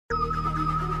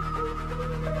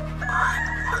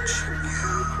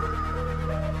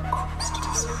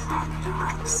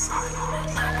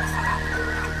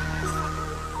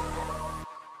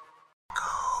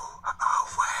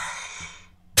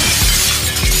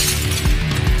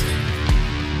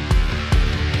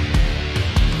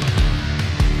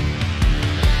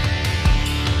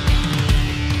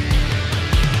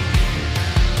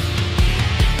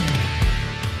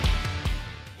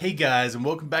Hey guys, and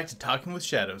welcome back to Talking with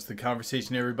Shadows, the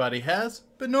conversation everybody has,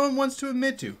 but no one wants to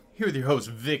admit to. Here with your host,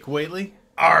 Vic Whately.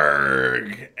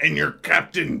 Arg, and your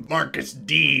Captain Marcus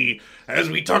D, as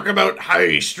we talk about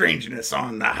high strangeness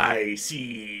on the high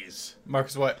seas.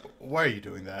 Marcus, why are you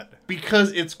doing that?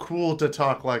 Because it's cool to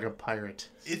talk like a pirate.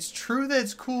 It's true that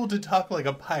it's cool to talk like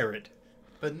a pirate,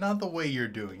 but not the way you're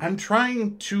doing it. I'm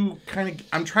trying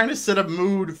to set a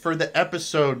mood for the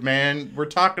episode, man. We're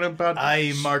talking about...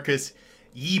 Aye, Marcus,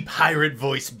 ye pirate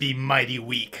voice be mighty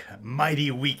weak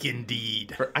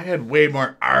indeed. I had way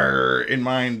more R in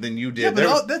mind than you did. Yeah,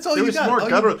 but that's all you got. More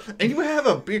guttural. And you have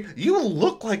a big... You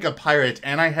look like a pirate,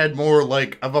 and I had more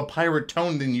like of a pirate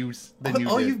tone than you did.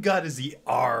 All you've got is the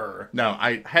R. No,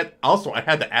 I had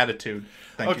the attitude.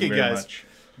 Thank you very much.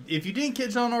 If you didn't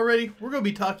catch on already, we're going to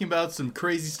be talking about some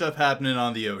crazy stuff happening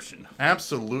on the ocean.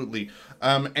 Absolutely.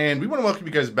 And we want to welcome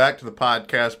you guys back to the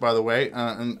podcast, by the way.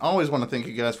 And always want to thank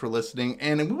you guys for listening.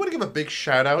 And we want to give a big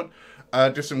shout out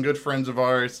to some good friends of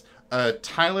ours,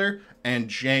 Tyler and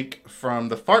Jake from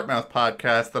the Fartmouth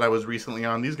podcast that I was recently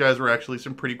on. These guys were actually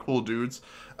some pretty cool dudes.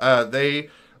 They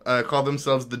call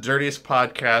themselves the dirtiest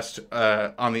podcast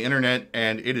on the internet,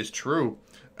 and it is true.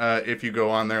 If you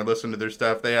go on there and listen to their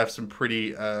stuff, they have some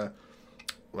pretty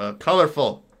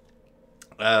colorful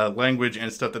language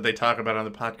and stuff that they talk about on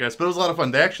the podcast. But it was a lot of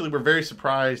fun. They actually were very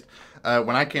surprised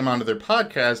when I came onto their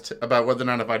podcast about whether or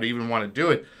not if I'd even want to do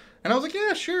it. And I was like,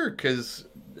 yeah, sure, because,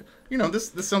 you know,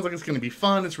 this sounds like it's going to be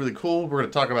fun. It's really cool. We're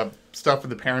going to talk about stuff with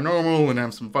the paranormal and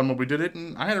have some fun when we did it.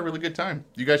 And I had a really good time.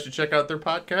 You guys should check out their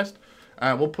podcast.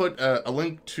 We'll put a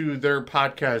link to their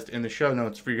podcast in the show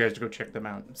notes for you guys to go check them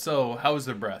out. So, how was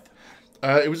their breath?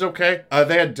 It was okay.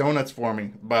 They had donuts for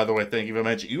me, by the way. Thank you very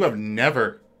much. You have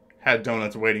never had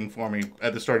donuts waiting for me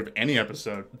at the start of any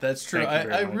episode. That's true.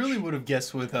 I really would have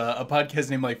guessed with a podcast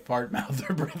name like Fartmouth,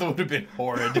 their breath would have been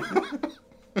horrid.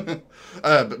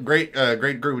 But great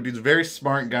group of dudes. Very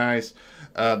smart guys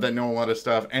that know a lot of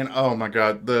stuff. And, oh, my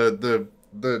God, the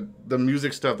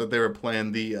music stuff that they were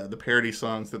playing, the parody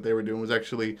songs that they were doing was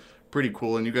actually pretty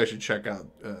cool, and you guys should check out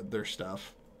their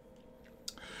stuff.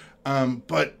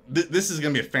 But this is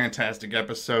going to be a fantastic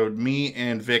episode. Me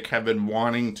and Vic have been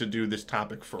wanting to do this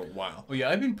topic for a while. Well, yeah,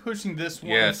 I've been pushing this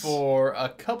one for a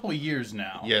couple years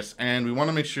now. Yes, and we want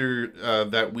to make sure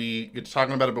that we get to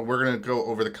talking about it, but we're going to go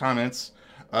over the comments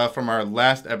from our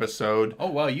last episode. Oh,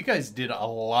 wow, you guys did a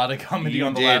lot of comedy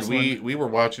on the last one. We were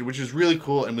watching, which is really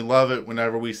cool, and we love it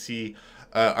whenever we see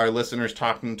our listeners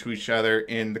talking to each other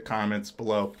in the comments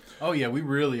below. Oh, yeah, we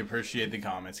really appreciate the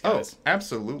comments, guys. Oh,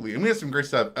 absolutely. And we have some great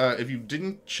stuff. If you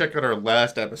didn't check out our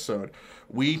last episode,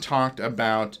 we talked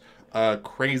about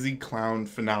crazy clown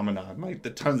phenomenon, like the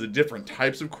tons of different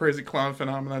types of crazy clown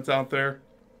phenomena that's out there,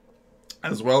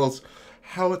 as well as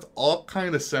how it's all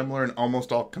kind of similar and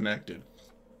almost all connected.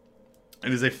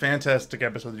 It is a fantastic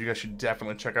episode that you guys should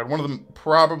definitely check out. One of them,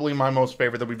 probably my most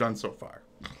favorite that we've done so far.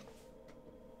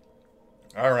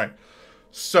 All right.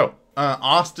 So,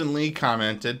 Austin Lee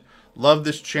commented, "Love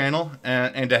this channel,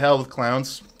 and to hell with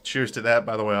clowns." Cheers to that,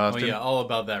 by the way, Austin. Oh, yeah, all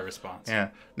about that response. Yeah.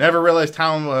 Never realized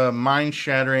how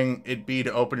mind-shattering it'd be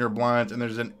to open your blinds and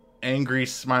there's an angry,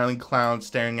 smiling clown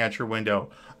staring at your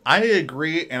window. I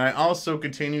agree, and I also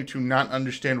continue to not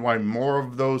understand why more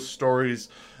of those stories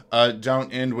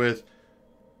don't end with,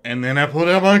 "and then I pulled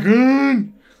out my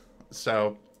gun."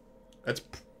 So, that's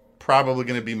probably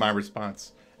going to be my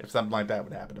response if something like that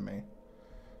would happen to me.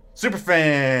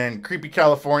 Superfan Creepy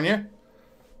California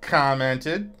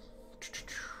commented.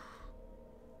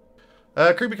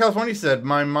 Creepy California said,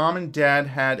 "My mom and dad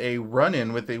had a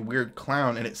run-in with a weird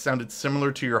clown, and it sounded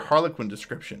similar to your Harlequin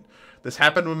description. This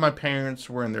happened when my parents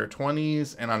were in their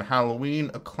 20s, and on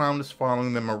Halloween, a clown was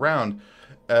following them around.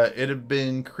 It had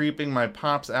been creeping my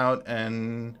pops out,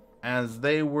 and as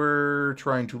they were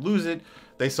trying to lose it,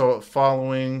 they saw it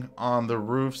following on the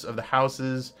roofs of the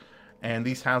houses, and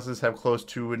these houses have close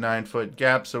to a 9-foot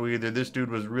gap, so either this dude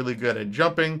was really good at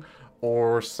jumping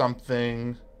or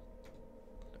something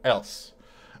else.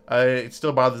 It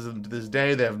still bothers them to this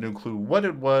day. They have no clue what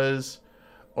it was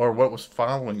or what was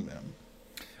following them."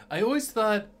 I always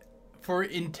thought for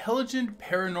intelligent,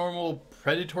 paranormal,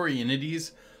 predatory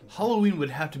entities, Halloween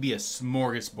would have to be a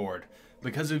smorgasbord.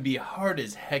 because it would be hard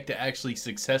as heck to actually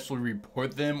successfully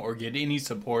report them or get any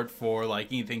support for like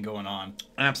anything going on.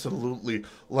 Absolutely.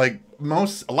 Like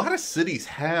a lot of cities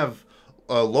have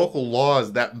local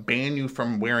laws that ban you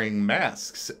from wearing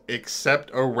masks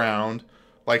except around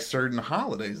like certain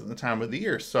holidays in the time of the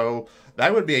year. So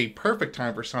that would be a perfect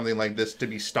time for something like this to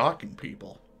be stalking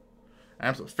people.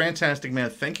 Absolutely fantastic,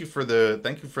 man. Thank you for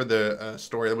the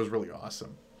story. That was really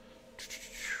awesome.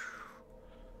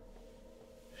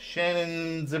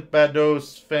 Shannon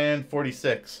Zipados fan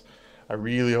 46. I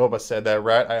really hope I said that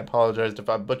right. I apologize if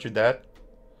I butchered that.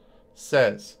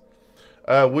 Says,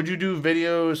 would you do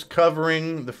videos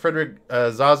covering the Frederick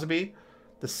Zosby,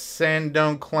 the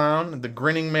Sandown Clown, the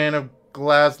Grinning Man of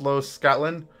Glasgow,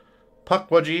 Scotland,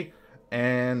 Puckwudgie,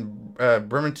 and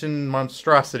Bremerton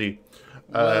Monstrosity?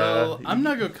 Well, I'm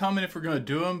not going to comment if we're going to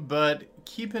do them, but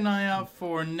keep an eye out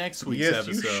for next week's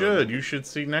episode. Yes, you should. You should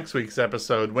see next week's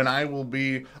episode when I will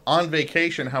be on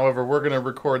vacation. However, we're going to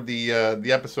record the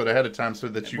episode ahead of time so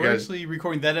that we're actually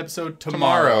recording that episode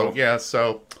tomorrow. Yeah,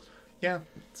 so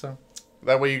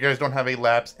that way you guys don't have a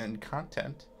lapse in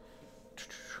content.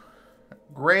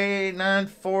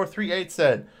 Gray9438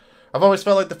 said, I've always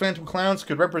felt like the Phantom Clowns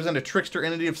could represent a trickster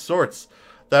entity of sorts.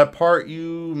 That part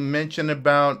you mentioned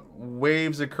about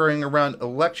waves occurring around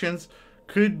elections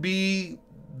could be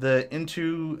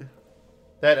into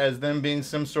that as them being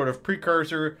some sort of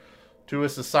precursor to a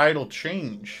societal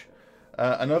change.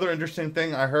 Another interesting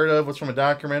thing I heard of was from a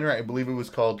documentary, I believe it was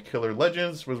called Killer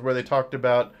Legends, was where they talked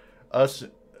about us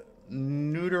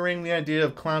neutering the idea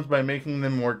of clowns by making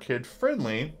them more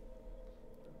kid-friendly.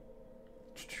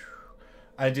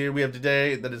 Idea we have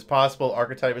today that is possible,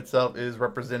 archetype itself is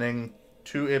representing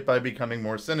to it by becoming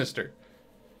more sinister.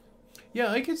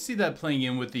 Yeah, I could see that playing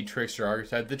in with the trickster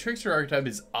archetype. The trickster archetype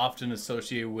is often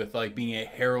associated with like being a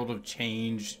herald of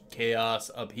change, chaos,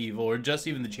 upheaval, or just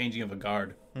even the changing of a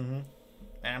guard. Mm-hmm.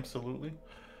 Absolutely.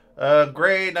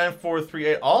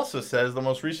 Gray9438 also says the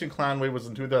most recent clown wave was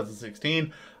in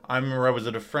 2016. I remember I was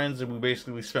at a friend's and we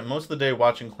basically spent most of the day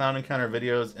watching clown encounter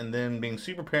videos and then being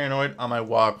super paranoid on my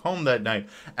walk home that night.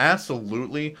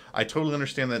 Absolutely. I totally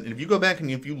understand that. And if you go back and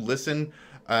if you listen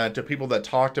to people that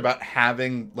talked about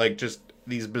having like just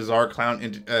these bizarre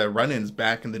clown run-ins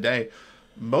back in the day,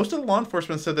 most of the law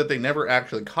enforcement said that they never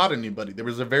actually caught anybody. There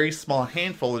was a very small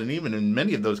handful, and even in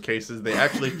many of those cases, they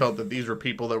actually felt that these were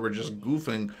people that were just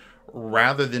goofing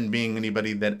rather than being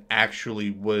anybody that actually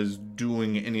was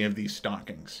doing any of these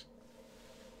stalkings.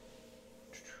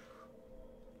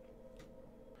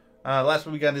 Last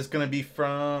one we got is going to be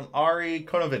from Ari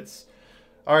Konovitz.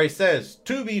 Ari says,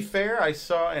 to be fair, I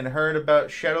saw and heard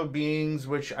about shadow beings,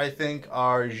 which I think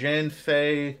are Jen,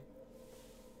 Faye,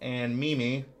 and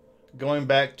Mimi, going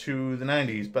back to the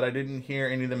 90s, but I didn't hear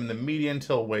any of them in the media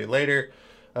until way later.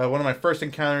 One of my first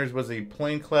encounters was a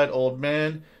plain-clad old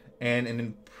man and an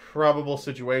improbable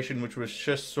situation, which was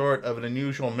just sort of an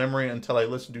unusual memory until I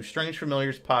listened to Strange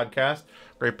Familiars podcast.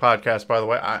 Great podcast, by the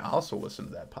way. I also listened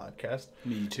to that podcast.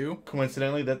 Me too.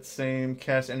 Coincidentally, that same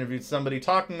cast interviewed somebody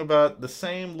talking about the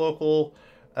same local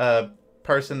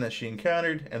person that she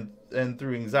encountered, and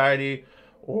through anxiety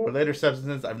or later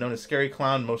substances, I've known a scary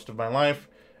clown most of my life,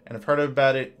 and I've heard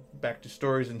about it back to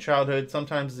stories in childhood.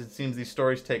 Sometimes it seems these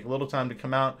stories take a little time to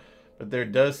come out, but there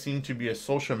does seem to be a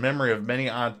social memory of many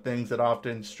odd things that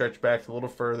often stretch back a little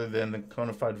further than the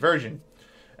codified version.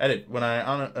 Edit.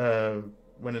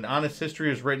 When an honest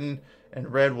history is written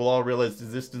and read, we'll all realize the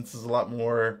existence is a lot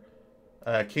more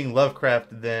King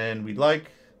Lovecraft than we'd like.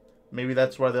 Maybe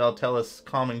that's why they'll tell us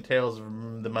calming tales of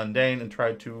the mundane and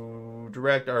try to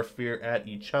direct our fear at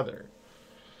each other.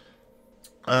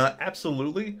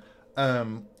 Absolutely.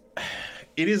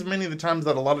 It is many of the times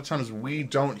that a lot of times we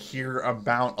don't hear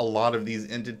about a lot of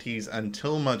these entities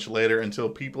until much later, until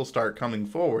people start coming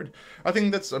forward. I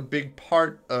think that's a big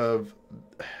part of,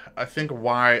 I think,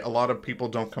 why a lot of people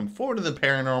don't come forward to the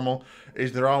paranormal,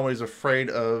 is they're always afraid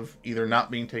of either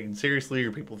not being taken seriously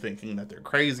or people thinking that they're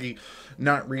crazy,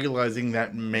 not realizing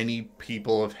that many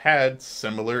people have had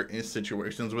similar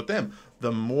situations with them.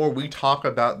 The more we talk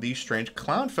about these strange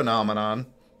clown phenomenon,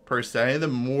 per se, the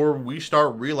more we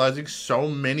start realizing so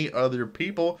many other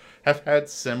people have had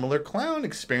similar clown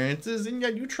experiences, and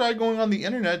yet you try going on the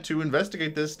internet to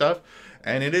investigate this stuff,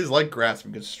 and it is like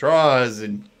grasping at straws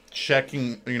and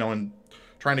checking, and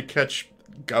trying to catch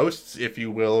ghosts, if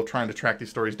you will, trying to track these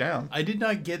stories down. I did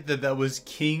not get that was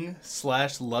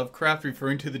King/Lovecraft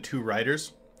referring to the two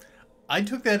writers. I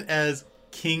took that as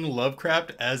King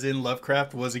Lovecraft, as in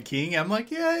Lovecraft was a king. I'm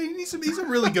like, yeah, he's a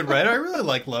really good writer. I really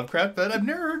like Lovecraft, but I've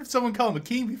never heard of someone call him a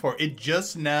king before. It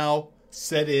just now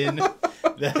set in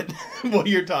that what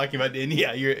you're talking about. And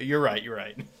yeah, you're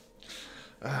right.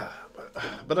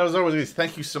 But as always,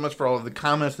 thank you so much for all of the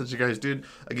comments that you guys did.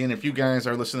 Again, if you guys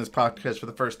are listening to this podcast for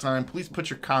the first time, please put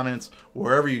your comments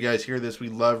wherever you guys hear this. We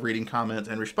love reading comments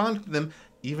and responding to them,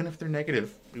 even if they're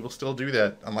negative. We will still do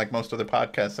that, unlike most other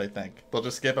podcasts, I think. They'll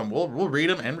just skip them. We'll read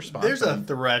them and respond There's to a them.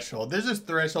 threshold. There's a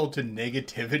threshold to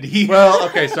negativity. Well,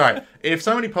 okay, sorry. If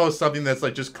somebody posts something that's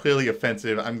like just clearly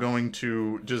offensive, I'm going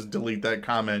to just delete that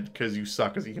comment because you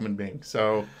suck as a human being.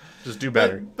 So just do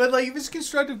better. But like, if it's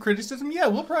constructive criticism, yeah,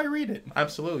 we'll probably read it.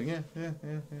 Absolutely, yeah.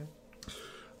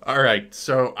 All right,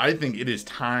 so I think it is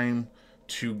time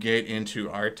to get into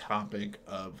our topic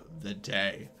of the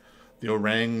day, the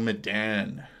orang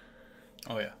medan.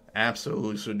 Oh yeah.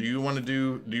 Absolutely. So, do you want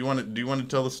to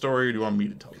tell the story, or do you want me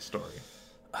to tell the story?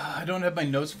 I don't have my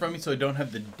notes from me, so I don't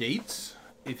have the dates.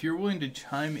 If you're willing to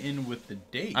chime in with the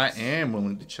dates, I am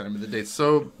willing to chime in the dates.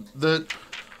 So the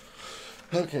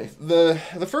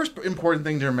first important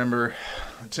thing to remember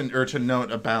to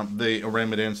note about the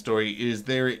orang medan story is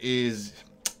there is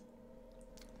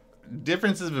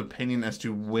differences of opinion as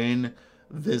to when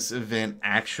this event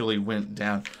actually went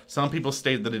down. Some people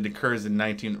state that it occurs in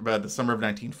about the summer of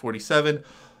 1947,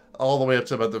 all the way up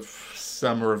to about the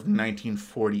summer of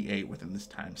 1948 within this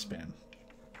time span.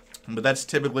 But that's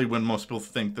typically when most people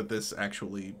think that this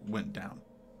actually went down.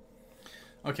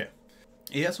 Okay.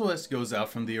 A SOS goes out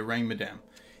from the orang medan.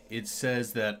 It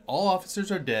says that all officers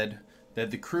are dead,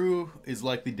 that the crew is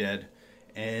likely dead,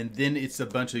 and then it's a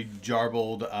bunch of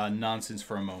jarbled nonsense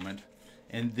for a moment.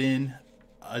 And then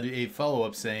a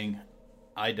follow-up saying,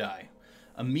 I die.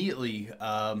 Immediately,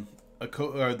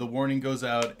 the warning goes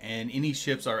out, and any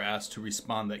ships are asked to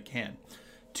respond that can.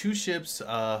 2 ships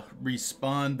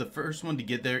respond. The first one to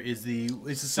get there is the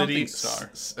Something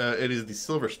Star. It is the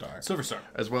Silver Star. Silver Star.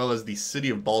 As well as the City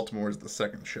of Baltimore is the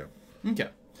second ship. Okay.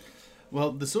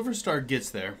 Well, the Silver Star gets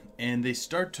there, and they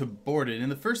start to board it.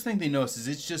 And the first thing they notice is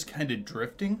it's just kind of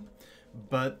drifting.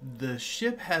 But the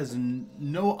ship has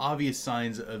no obvious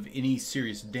signs of any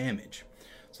serious damage.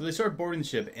 So they start boarding the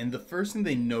ship, and the first thing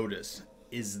they notice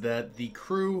is that the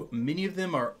crew, many of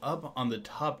them are up on the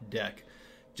top deck,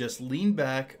 just lean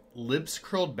back, lips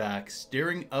curled back,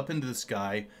 staring up into the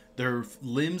sky, their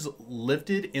limbs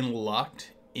lifted and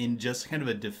locked in just kind of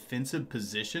a defensive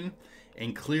position,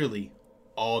 and clearly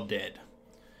all dead.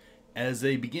 As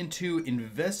they begin to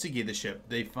investigate the ship,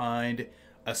 they find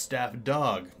a staff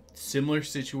dog, similar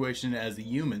situation as the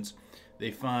humans.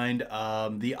 They find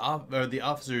the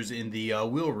officers in the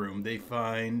wheel room. They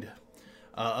find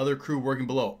other crew working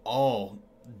below, all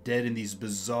dead in these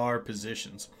bizarre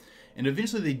positions. And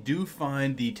eventually they do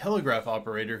find the telegraph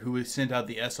operator who has sent out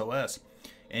the SOS,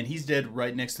 and he's dead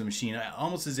right next to the machine,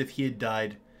 almost as if he had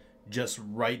died just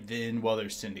right then while they're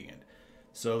sending it.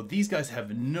 So these guys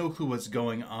have no clue what's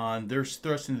going on. They're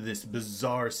thrust into this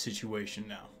bizarre situation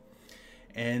now.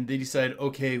 And they decide,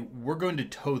 okay, we're going to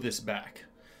tow this back.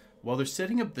 While they're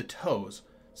setting up the tows,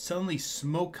 suddenly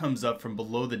smoke comes up from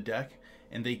below the deck,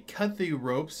 and they cut the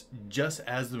ropes just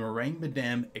as the orang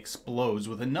medan explodes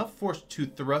with enough force to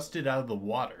thrust it out of the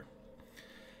water.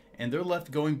 And they're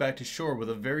left going back to shore with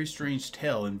a very strange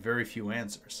tale and very few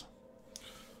answers.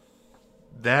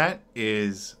 That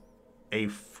is a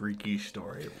freaky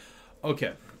story.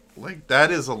 Okay. Like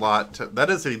that is a lot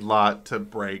to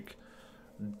break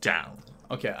down.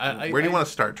 Okay. Where do you want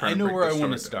to start? I know where I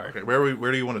want to start. Okay.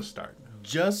 Where do you want to start?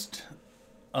 Just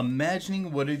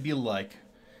imagining what it'd be like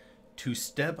to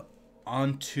step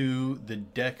onto the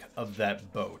deck of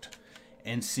that boat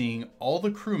and seeing all the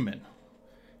crewmen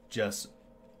just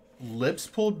lips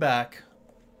pulled back,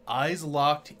 eyes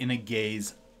locked in a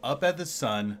gaze up at the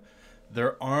sun,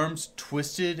 their arms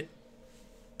twisted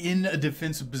in a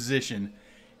defensive position,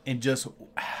 and just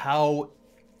how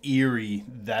eerie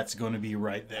that's going to be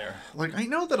right there. Like, I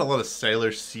know that a lot of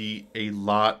sailors see a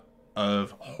lot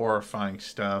of horrifying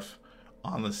stuff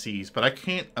on the seas, but I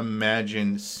can't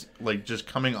imagine like just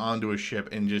coming onto a ship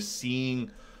and just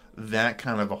seeing that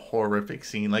kind of a horrific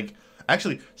scene. Like,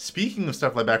 actually, speaking of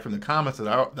stuff like back from the comments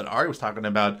that Ari was talking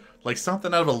about, like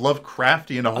something out of a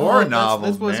Lovecraftian horror novel.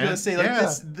 That's what I was man. gonna say. Like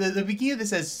this, the beginning of this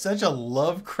has such a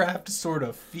Lovecraft sort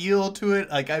of feel to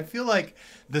it. Like I feel like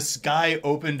the sky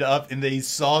opened up and they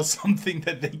saw something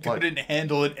that they couldn't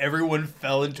handle, and everyone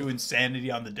fell into insanity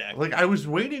on the deck. Like I was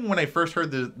waiting when I first heard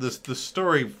the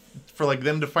story for like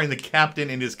them to find the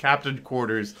captain in his captain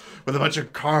quarters with a bunch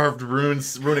of carved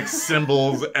runic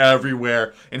symbols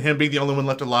everywhere, and him being the only one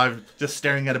left alive, just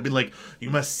staring at it, being like,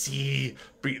 "You must see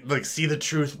the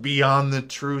truth beyond the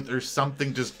truth," or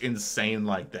something just insane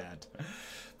like that.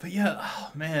 But yeah,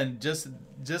 oh, man, just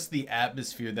the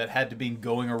atmosphere that had to be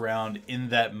going around in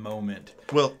that moment.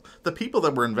 Well, the people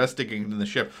that were investigating the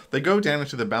ship, they go down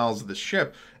into the bowels of the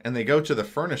ship and they go to the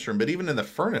furnace room. But even in the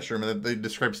furnace room, they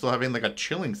describe still having like a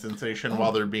chilling sensation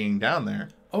while they're being down there.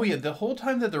 Oh yeah, the whole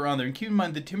time that they're on there, and keep in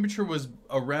mind the temperature was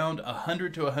around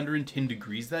 100 to 110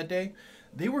 degrees that day.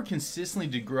 They were consistently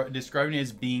describing it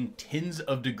as being tens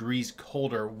of degrees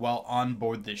colder while on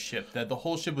board this ship. That the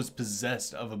whole ship was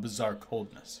possessed of a bizarre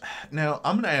coldness. Now,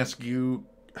 I'm going to ask you,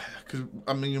 because,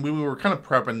 I mean, we were kind of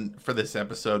prepping for this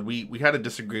episode. We had a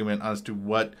disagreement as to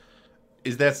what,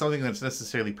 is that something that's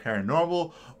necessarily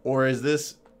paranormal, or is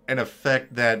this an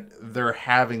effect that they're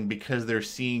having because they're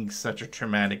seeing such a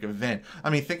traumatic event? I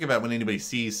mean, think about when anybody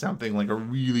sees something like a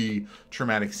really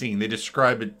traumatic scene. They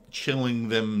describe it chilling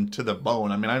them to the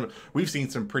bone. I mean, we've seen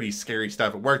some pretty scary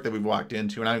stuff at work that we've walked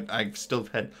into, and I've still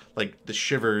had like the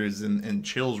shivers and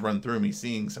chills run through me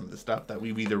seeing some of the stuff that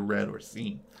we've either read or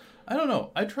seen. I don't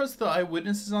know. I trust the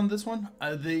eyewitnesses on this one.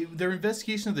 Their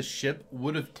investigation of the ship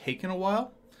would have taken a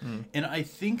while, and I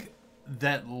think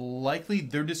that likely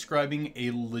they're describing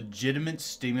a legitimate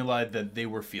stimuli that they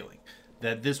were feeling.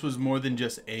 That this was more than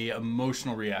just a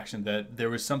emotional reaction, that there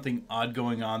was something odd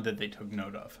going on that they took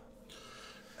note of.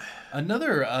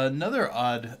 Another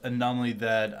odd anomaly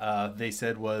that they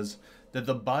said was that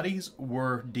the bodies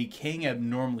were decaying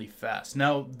abnormally fast.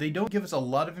 Now, they don't give us a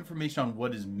lot of information on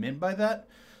what is meant by that,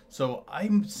 so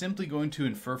I'm simply going to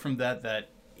infer from that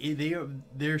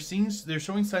they're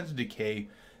showing signs of decay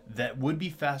that would be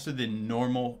faster than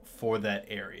normal for that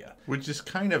area. Which is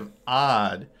kind of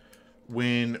odd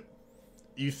when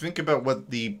you think about what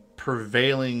the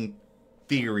prevailing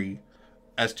theory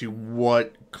as to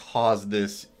what caused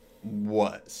this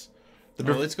was.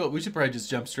 Let's go. We should probably just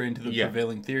jump straight into the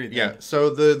prevailing theory then. Yeah, so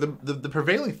the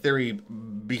prevailing theory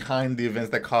behind the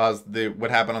events that caused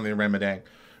what happened on the Orang Medan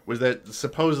was that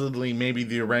supposedly maybe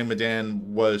the Orang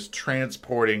Medan was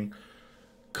transporting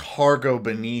cargo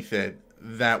beneath it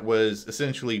that was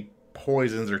essentially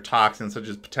poisons or toxins such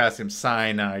as potassium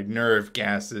cyanide, nerve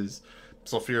gases,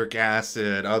 sulfuric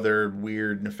acid, other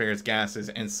weird nefarious gases,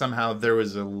 and somehow there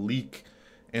was a leak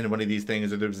in one of these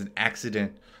things, or there was an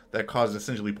accident that caused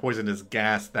essentially poisonous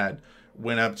gas that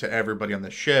went up to everybody on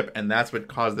the ship, and that's what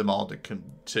caused them all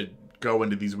to go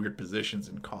into these weird positions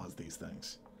and cause these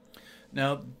things.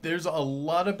 Now, there's a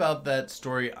lot about that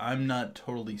story I'm not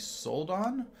totally sold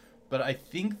on, but I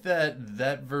think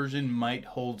that version might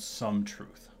hold some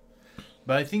truth.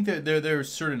 But I think that there are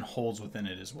certain holes within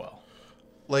it as well.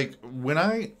 Like, when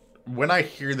I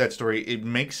hear that story, it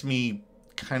makes me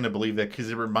kind of believe that, because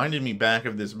it reminded me back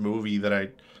of this movie that I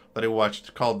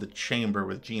watched called The Chamber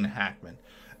with Gene Hackman.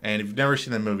 And if you've never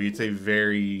seen that movie, it's a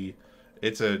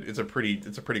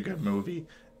pretty good movie.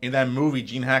 In that movie,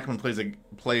 Gene Hackman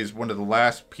plays one of the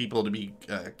last people to be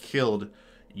killed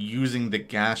using the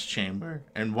gas chamber,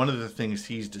 and one of the things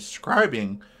he's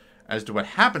describing as to what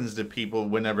happens to people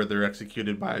whenever they're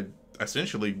executed by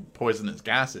essentially poisonous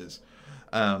gases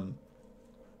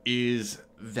is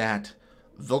that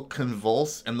they'll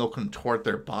convulse and they'll contort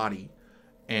their body,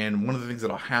 and one of the things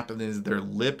that'll happen is their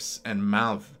lips and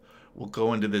mouth will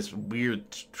go into this weird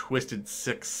twisted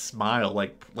sick smile,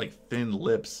 like thin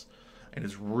lips, and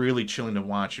it's really chilling to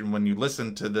watch. And when you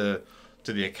listen to the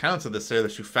accounts of the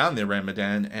sailors who found the Orang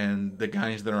Medan and the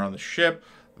guys that are on the ship,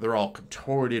 they're all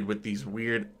contorted with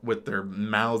with their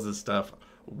mouths and stuff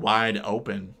wide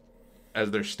open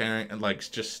as they're staring and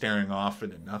just staring off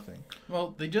into nothing.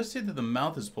 Well, they just say that the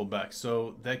mouth is pulled back,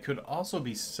 so that could also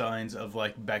be signs of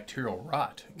bacterial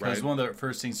rot. Because Right. one of the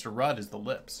first things to rot is the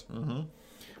lips. Mm-hmm.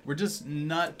 We're just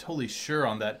not totally sure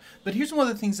on that. But here's one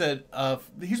of the things here's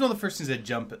one of the first things that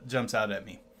jumps out at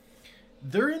me.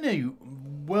 They're in a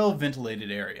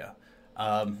well-ventilated area.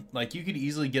 You could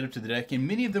easily get up to the deck, and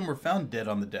many of them were found dead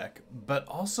on the deck. But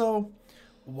also,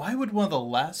 why would one of the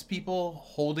last people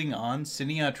holding on,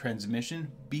 sending out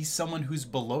transmission, be someone who's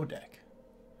below deck?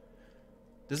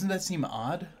 Doesn't that seem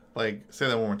odd? Say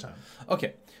that one more time.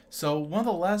 Okay, so one of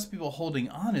the last people holding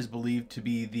on is believed to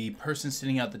be the person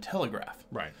sending out the telegraph.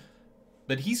 Right.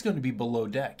 But he's going to be below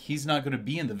deck. He's not going to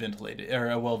be in the ventilated or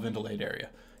a well-ventilated area.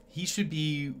 He should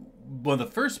be one of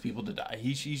the first people to die.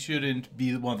 He shouldn't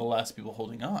be one of the last people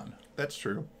holding on. That's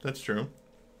true. That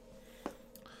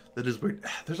is weird.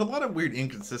 There's a lot of weird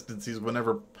inconsistencies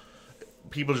whenever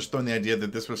people just throw in the idea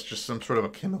that this was just some sort of a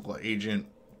chemical agent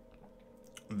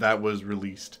that was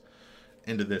released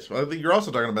into this. Well, I think you're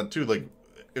also talking about too,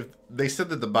 if they said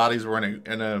that the bodies were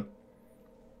in a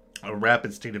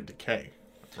rapid state of decay,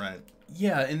 right?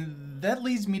 Yeah, and that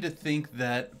leads me to think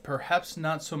that perhaps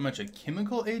not so much a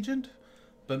chemical agent,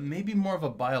 but maybe more of a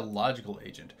biological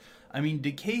agent. I mean,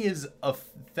 decay is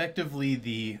effectively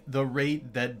the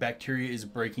rate that bacteria is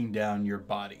breaking down your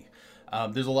body.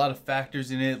 There's a lot of factors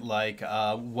in it, like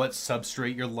what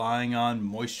substrate you're lying on,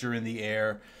 moisture in the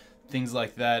air, things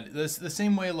like that. That's the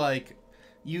same way, like,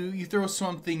 you throw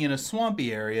something in a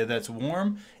swampy area that's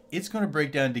warm, it's going to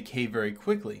break down and decay very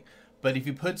quickly. But if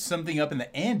you put something up in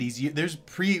the Andes, there's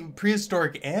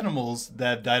prehistoric animals that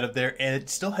have died up there, and it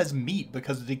still has meat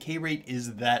because the decay rate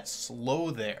is that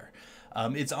slow there.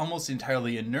 It's almost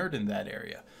entirely inert in that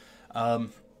area.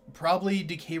 Probably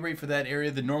decay rate for that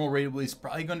area, the normal rate is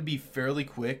probably going to be fairly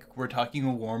quick. We're talking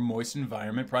a warm, moist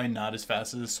environment, probably not as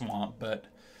fast as a swamp, but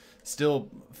still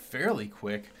fairly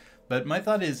quick. But my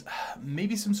thought is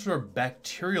maybe some sort of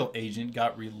bacterial agent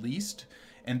got released,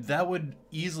 and that would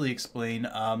easily explain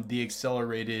the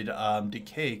accelerated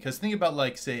decay. Because think about,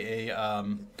 like, say, a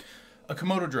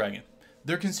Komodo dragon.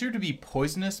 They're considered to be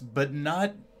poisonous, but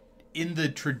not in the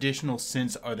traditional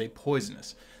sense are they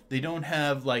poisonous. They don't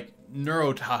have, like,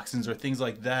 neurotoxins or things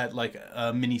like that like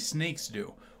mini snakes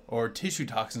do, or tissue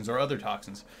toxins or other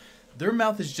toxins. Their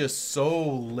mouth is just so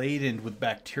laden with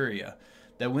bacteria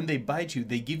that when they bite you,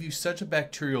 they give you such a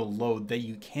bacterial load that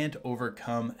you can't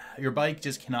overcome. Your body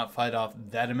just cannot fight off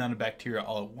that amount of bacteria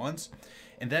all at once.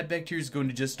 And that bacteria is going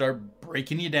to just start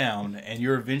breaking you down, and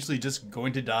you're eventually just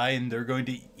going to die, and they're going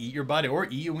to eat your body or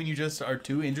eat you when you just are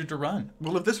too injured to run.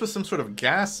 Well, if this was some sort of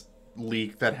gas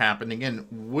leak that happened again,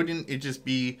 wouldn't it just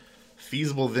be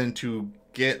feasible then to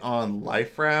get on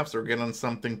life rafts or get on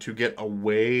something to get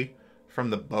away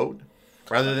from the boat?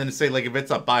 Rather than to say, like, if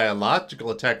it's a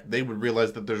biological attack, they would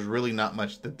realize that there's really not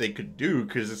much that they could do,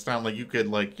 because it's not like you could,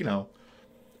 like, you know,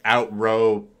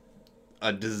 outrow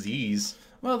a disease.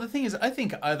 Well, the thing is, I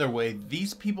think either way,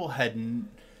 these people had... And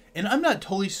I'm not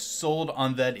totally sold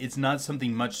on that it's not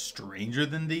something much stranger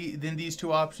than these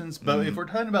two options, but if we're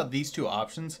talking about these two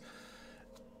options,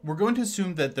 we're going to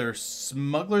assume that they're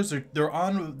smugglers, or they're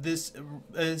on this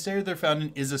area they're found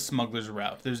in is a smuggler's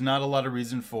route. There's not a lot of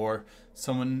reason for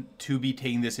someone to be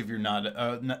taking this if you're not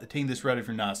taking this route if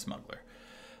you're not a smuggler.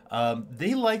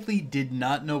 They likely did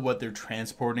not know what they're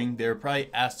transporting. They were probably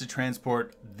asked to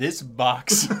transport this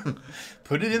box,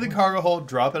 put it in the cargo hold,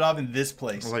 drop it off in this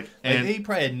place. Like they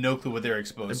probably had no clue what they were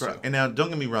exposed to. And now, don't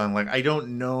get me wrong. Like, I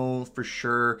don't know for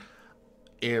sure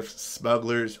if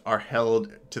smugglers are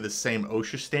held to the same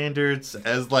OSHA standards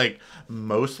as, like,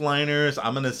 most liners.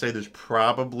 I'm gonna say there's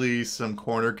probably some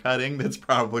corner cutting that's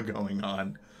probably going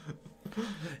on.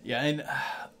 Yeah, and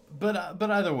but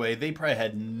either way, they probably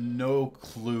had no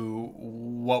clue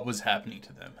what was happening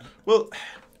to them. Well,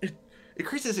 it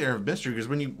creates this air of mystery, because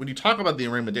when you talk about the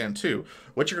Ourang Medan too,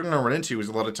 what you're going to run into is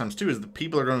a lot of times too is the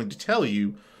people are going to tell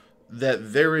you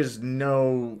that there is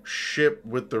no ship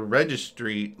with the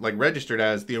registry, like, registered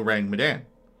as the Ourang Medan.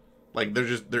 Like, there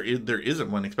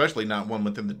isn't one, especially not one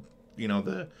within the, you know,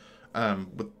 the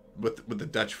with the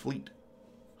Dutch fleet.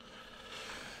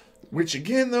 Which,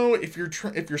 again, though, if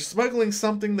you're smuggling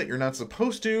something that you're not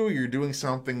supposed to, you're doing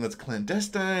something that's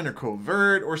clandestine or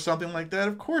covert or something like that,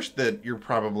 of course that you're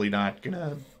probably not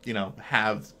gonna, you know,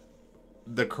 have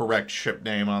the correct ship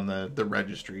name on the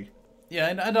registry. Yeah,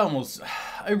 and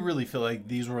I really feel like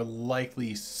these were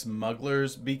likely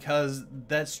smugglers, because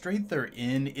that strait they're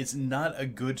in, it's not a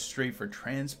good strait for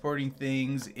transporting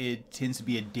things. It tends to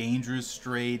be a dangerous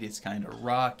strait. It's kind of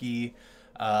rocky.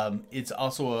 It's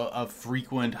also a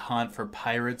frequent haunt for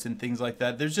pirates and things like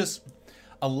that. There's just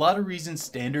a lot of reasons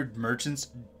standard merchants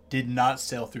did not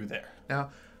sail through there.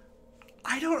 Now,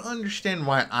 I don't understand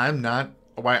why I'm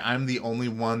the only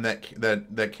one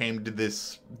that came to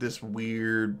this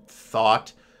weird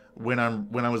thought when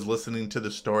I was listening to the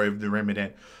story of the Ourang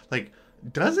Medan. Like,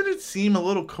 doesn't it seem a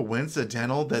little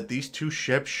coincidental that these two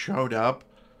ships showed up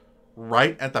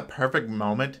right at the perfect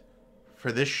moment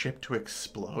for this ship to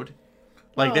explode?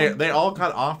 Like, they all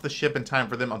got off the ship in time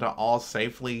for them to all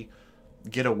safely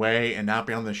get away and not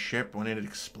be on the ship when it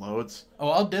explodes.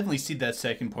 Oh, I'll definitely see that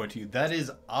second point to you. That is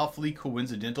awfully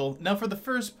coincidental. Now, for the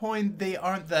first point, they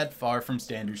aren't that far from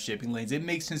standard shipping lanes. It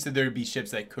makes sense that there would be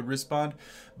ships that could respond,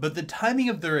 but the timing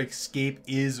of their escape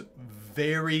is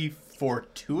very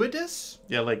fortuitous.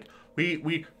 Yeah, like,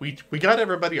 we got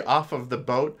everybody off of the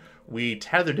boat. We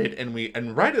tethered it,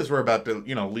 and right as we're about to,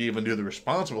 you know, leave and do the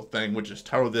responsible thing, which is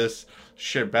tow this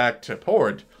ship back to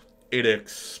port, it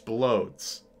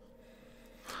explodes.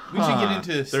 We should get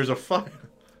into... There's a fire.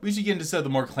 We should get into some of the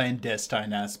more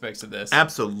clandestine aspects of this.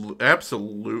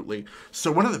 Absolutely.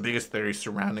 So one of the biggest theories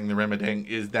surrounding the Ourang Medan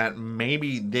is that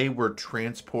maybe they were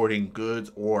transporting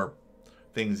goods or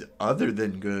things other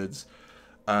than goods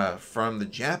from the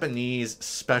Japanese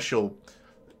special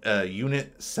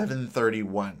Unit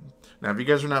 731. Now, if you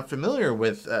guys are not familiar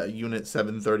with Unit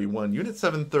 731, Unit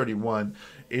 731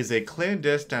 is a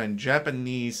clandestine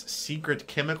Japanese secret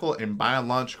chemical and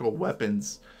biological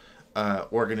weapons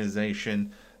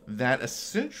organization that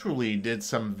essentially did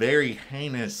some very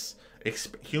heinous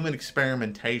human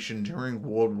experimentation during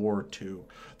World War II.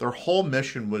 Their whole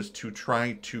mission was to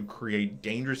try to create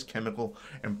dangerous chemical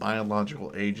and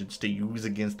biological agents to use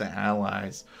against the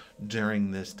Allies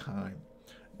during this time.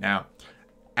 Now,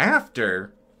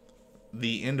 after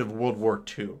the end of World War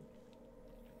II,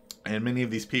 and many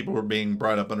of these people were being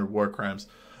brought up under war crimes,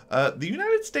 the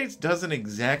United States doesn't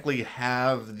exactly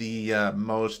have the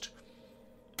most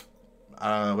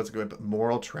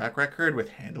moral track record with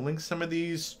handling some of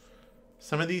these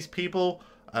people.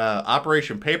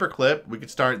 Operation Paperclip, we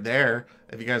could start there.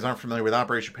 If you guys aren't familiar with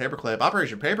Operation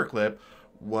Paperclip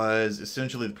was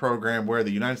essentially the program where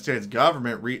the United States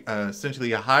government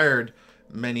essentially hired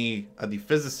many of the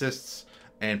physicists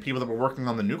and people that were working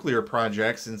on the nuclear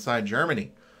projects inside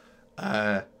Germany.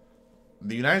 The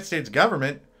United States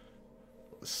government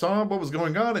saw what was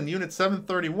going on in Unit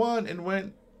 731 and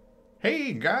went,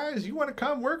 hey guys, you want to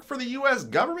come work for the U.S.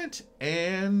 government?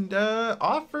 And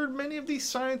offered many of these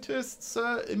scientists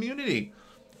immunity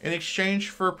in exchange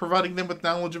for providing them with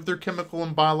knowledge of their chemical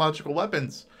and biological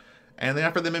weapons. And they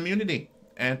offered them immunity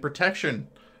and protection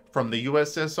from the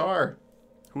USSR,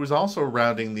 who was also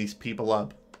rounding these people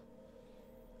up.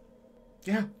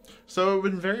 Yeah, so it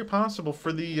would be very possible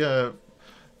for the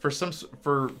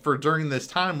for during this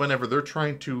time, whenever they're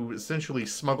trying to essentially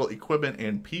smuggle equipment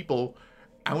and people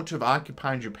out of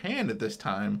occupied Japan at this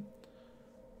time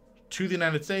to the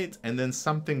United States, and then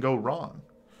something go wrong.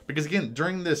 Because again,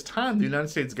 during this time, the United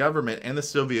States government and the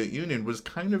Soviet Union was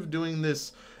kind of doing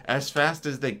this as fast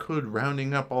as they could,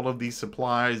 rounding up all of these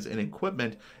supplies and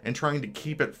equipment and trying to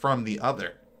keep it from the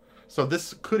other. So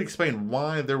this could explain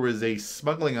why there was a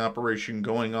smuggling operation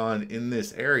going on in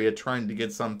this area trying to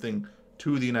get something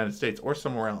to the United States or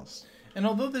somewhere else. And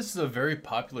although this is a very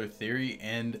popular theory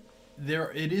and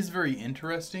it is very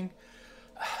interesting,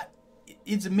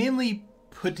 it's mainly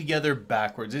put together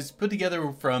backwards. It's put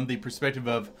together from the perspective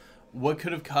of what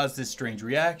could have caused this strange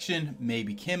reaction,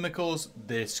 maybe chemicals,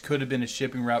 this could have been a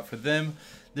shipping route for them.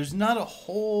 There's not a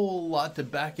whole lot to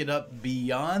back it up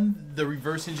beyond the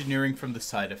reverse engineering from the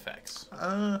side effects.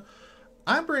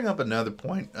 I bring up another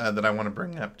point that I want to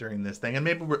bring up during this thing, and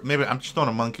maybe I'm just throwing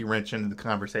a monkey wrench into the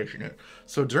conversation here.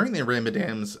 So during the Rainbow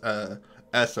Dam's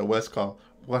SOS call,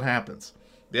 what happens?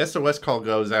 The SOS call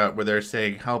goes out where they're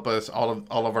saying, help us, all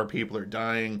of our people are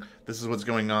dying, this is what's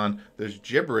going on. There's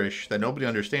gibberish that nobody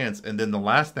understands, and then the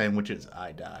last thing, which is,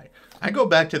 I die. I go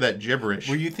back to that gibberish.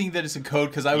 Were you thinking that it's a code?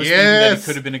 Because I was thinking that it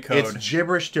could have been a code. It's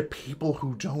gibberish to people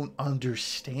who don't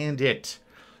understand it.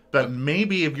 But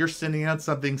maybe if you're sending out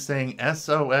something saying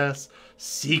SOS,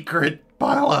 secret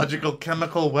biological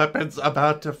chemical weapons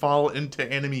about to fall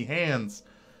into enemy hands,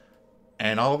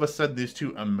 and all of a sudden these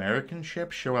two American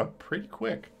ships show up pretty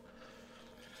quick.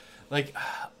 Like,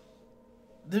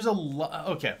 there's a lot.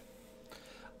 Okay.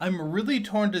 I'm really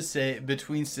torn to say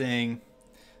between saying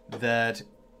that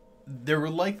there were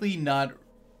likely not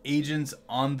agents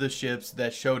on the ships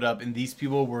that showed up, and these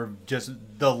people were just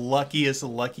the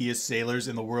luckiest sailors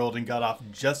in the world and got off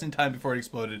just in time before it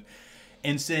exploded,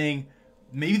 and saying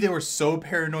maybe they were so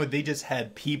paranoid they just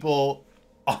had people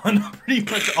on pretty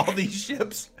much all these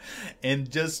ships and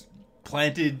just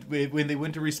planted, when they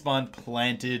went to respond,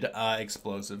 planted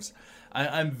explosives.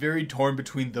 I'm very torn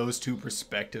between those two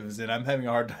perspectives, and I'm having a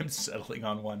hard time settling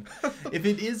on one. If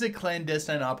it is a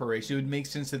clandestine operation, it would make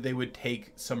sense that they would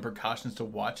take some precautions to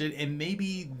watch it, and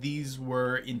maybe these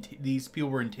people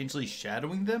were intentionally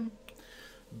shadowing them,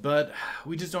 but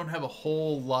we just don't have a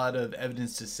whole lot of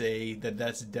evidence to say that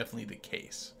that's definitely the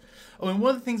case. Oh, and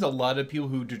one of the things a lot of people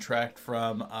who detract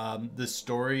from the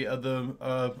story of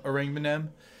the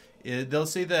Orangutan, they'll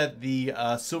say that the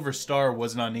Silver Star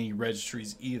wasn't on any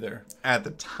registries either. At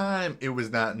the time, it was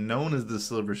not known as the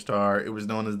Silver Star. It was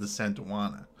known as the Santa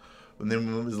Juana. And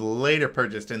then it was later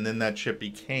purchased, and then that ship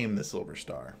became the Silver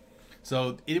Star.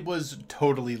 So it was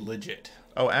totally legit.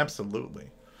 Oh,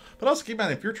 absolutely. But also keep in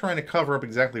mind, if you're trying to cover up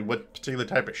exactly what particular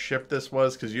type of ship this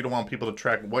was, because you don't want people to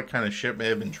track what kind of ship may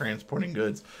have been transporting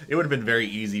goods, it would have been very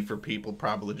easy for people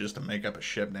probably just to make up a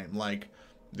ship name, like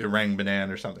the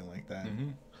Orangutan or something like that. Mm-hmm.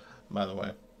 By the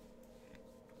way.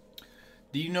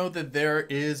 Do you know that there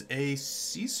is a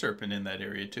sea serpent in that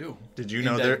area too? Did you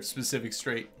know there specific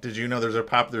strait? Did you know there's a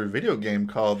popular video game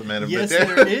called The Man of Yes,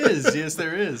 Medan? there is. Yes,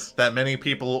 there is. That many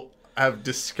people have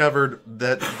discovered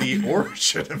that the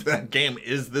origin of that game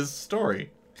is this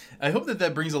story. I hope that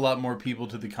that brings a lot more people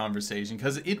to the conversation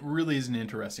because it really is an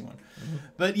interesting one.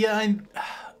 But yeah, I'm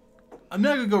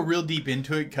not gonna go real deep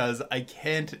into it because I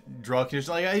can't draw conclusions.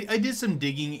 Like I did some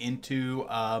digging into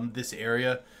this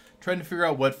area, trying to figure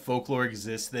out what folklore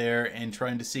exists there and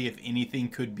trying to see if anything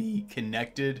could be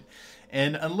connected.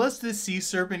 And unless this sea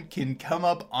serpent can come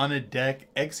up on a deck,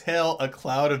 exhale a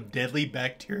cloud of deadly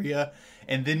bacteria,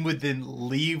 and then would then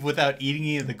leave without eating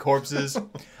any of the corpses,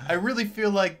 I really feel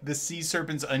like the sea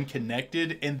serpent's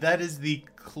unconnected, and that is the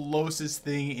closest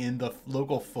thing in the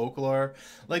local folklore.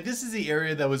 Like, this is the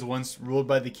area that was once ruled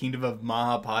by the kingdom of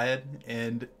Mahapayat,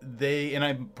 and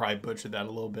I probably butchered that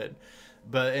a little bit,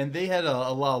 and they had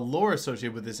a lot of lore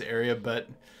associated with this area, but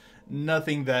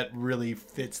nothing that really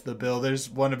fits the bill. There's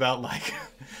one about like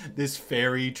this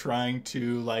fairy trying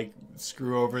to like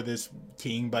screw over this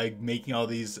king by making all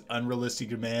these unrealistic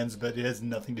demands, but it has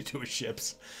nothing to do with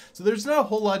ships. So there's not a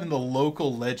whole lot in the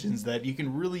local legends that you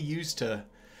can really use to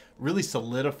really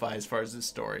solidify as far as this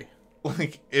story.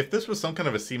 Like, if this was some kind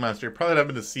of a sea monster, it probably would have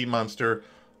been a sea monster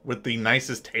with the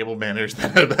nicest table manners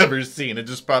that I've ever seen. It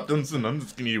just popped in, and I'm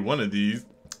just gonna eat one of these.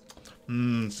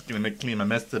 Just gonna clean my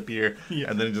mess up here, yeah.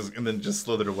 and then just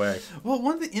slithered away. Well,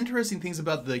 one of the interesting things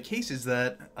about the case is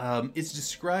that it's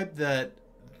described that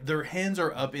their hands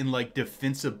are up in like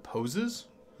defensive poses,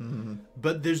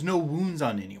 but there's no wounds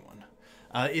on anyone.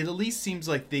 It at least seems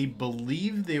like they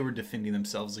believe they were defending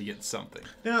themselves against something.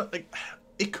 Yeah, like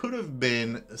it could have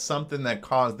been something that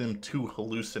caused them to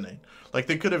hallucinate. Like,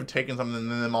 they could have taken something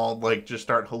and then them all, like, just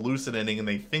start hallucinating and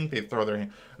they think they throw their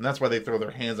hand. And that's why they throw their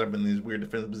hands up in these weird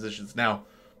defensive positions. Now,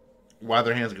 why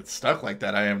their hands get stuck like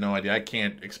that, I have no idea. I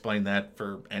can't explain that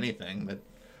for anything. That,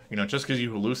 you know, just because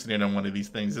you hallucinate on one of these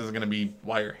things isn't going to be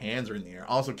why your hands are in the air.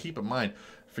 Also, keep in mind,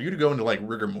 for you to go into, like,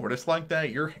 rigor mortis like that,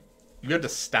 you have to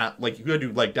stop, like, you have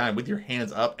to, like, die with your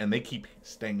hands up, and they keep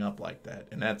staying up like that.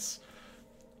 And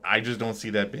I just don't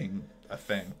see that being a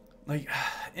thing. Like,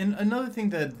 and another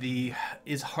thing that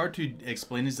is hard to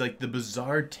explain is like the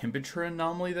bizarre temperature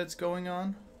anomaly that's going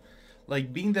on.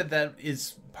 Like, being that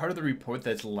is part of the report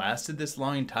that's lasted this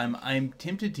long in time, I'm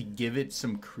tempted to give it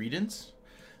some credence,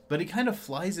 but it kind of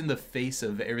flies in the face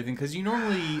of everything because you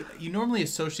normally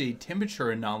associate temperature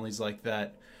anomalies like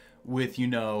that with, you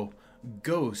know,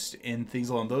 ghost and things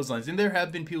along those lines. And there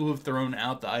have been people who have thrown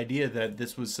out the idea that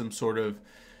this was some sort of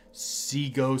sea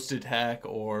ghost attack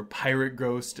or pirate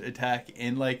ghost attack,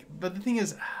 and like, but the thing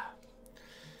is,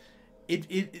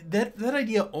 that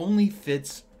idea only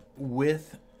fits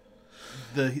with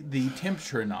the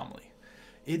temperature anomaly.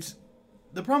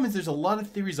 The problem is there's a lot of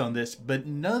theories on this, but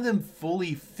none of them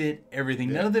fully fit everything.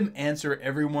 Yeah. None of them answer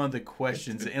every one of the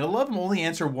questions, and a lot of them only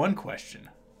answer one question.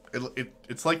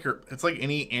 It's like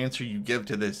any answer you give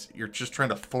to this, you're just trying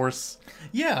to force.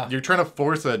 Yeah, you're trying to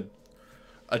force a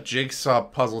jigsaw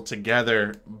puzzle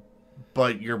together,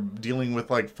 but you're dealing with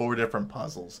like 4 different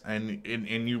puzzles, and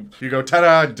you go,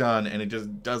 ta-da, done, and it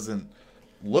just doesn't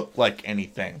look like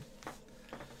anything.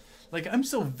 Like, I'm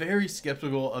still very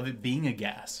skeptical of it being a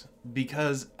gas,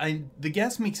 because the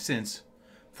gas makes sense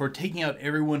for taking out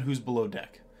everyone who's below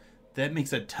deck. That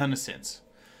makes a ton of sense.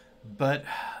 But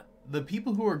the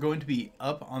people who are going to be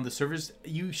up on the surface,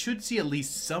 you should see at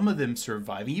least some of them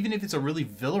surviving, even if it's a really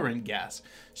virulent gas.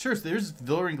 Sure, so there's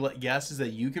virulent gases that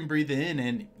you can breathe in,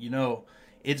 and, you know,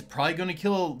 it's probably going to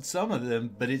kill some of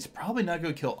them, but it's probably not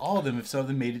going to kill all of them if some of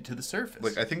them made it to the surface.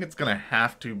 Like, I think it's going to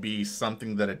have to be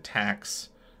something that attacks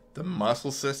the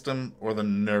muscle system or the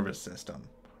nervous system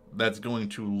that's going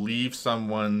to leave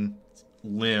someone's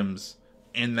limbs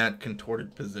in that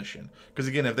contorted position. Because,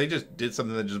 again, if they just did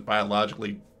something that just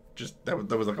biologically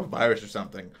that was like a virus or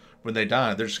something, when they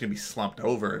die, they're just going to be slumped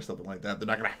over or something like that. They're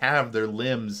not going to have their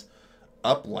limbs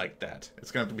up like that.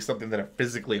 It's going to have to be something that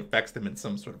physically affects them in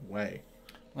some sort of way.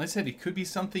 Like I said, it could be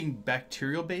something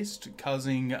bacterial-based,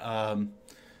 causing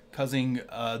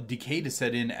decay to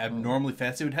set in abnormally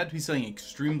fast. It would have to be something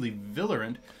extremely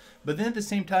virulent, but then at the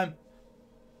same time,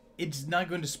 it's not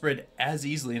going to spread as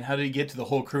easily. And how did it get to the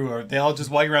whole crew? Are they all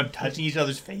just walking around touching each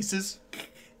other's faces?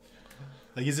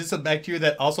 Like, is this a bacteria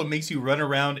that also makes you run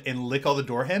around and lick all the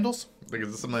door handles? Like,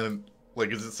 is it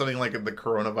something like the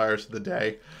coronavirus of the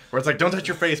day, where it's like, don't touch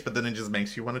your face, but then it just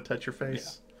makes you want to touch your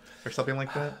face, or something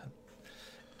like that?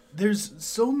 There's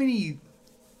so many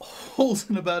holes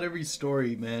in about every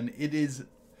story, man. It is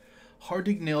hard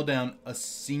to nail down a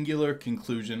singular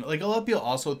conclusion. Like, a lot of people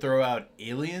also throw out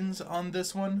aliens on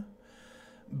this one,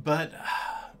 but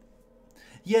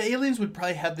yeah, aliens would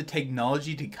probably have the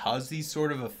technology to cause these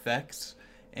sort of effects.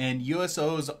 And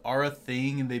USOs are a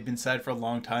thing, and they've been cited for a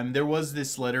long time. There was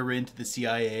this letter written to the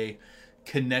CIA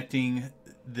connecting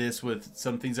this with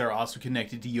some things that are also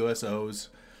connected to USOs.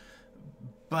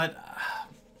 But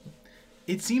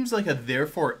it seems like a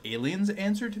therefore aliens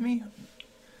answer to me.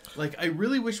 Like, I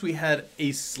really wish we had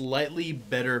a slightly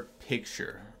better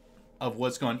picture of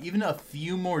what's going on. Even a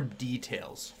few more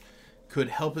details could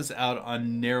help us out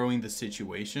on narrowing the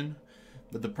situation.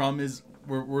 But the problem is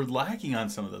we're lacking on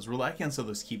some of those. We're lacking on some of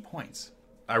those key points.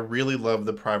 I really love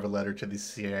the private letter to the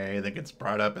CIA that gets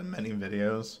brought up in many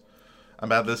videos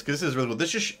about this, because this is really cool.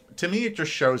 This just, to me, it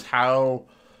just shows how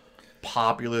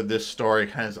popular this story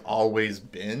has always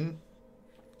been.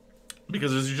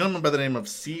 Because there's a gentleman by the name of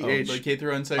C.H. Oh, okay,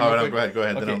 throw inside. Oh, no, go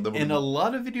ahead. Okay. And a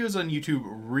lot of videos on YouTube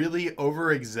really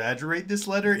over-exaggerate this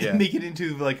letter and make it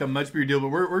into like a much bigger deal. But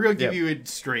we're going to give you it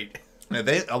straight.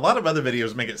 A lot of other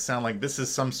videos make it sound like this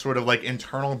is some sort of like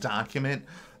internal document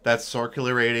that's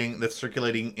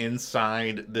circulating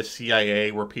inside the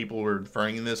CIA where people were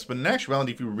referring to this. But in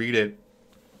actuality, if you read it,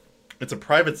 it's a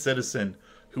private citizen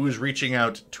who is reaching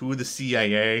out to the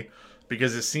CIA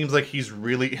because it seems like he's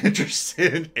really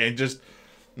interested in just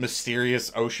mysterious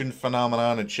ocean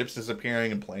phenomenon and ships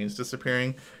disappearing and planes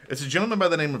disappearing. It's a gentleman by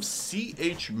the name of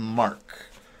C.H. Mark.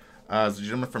 It's a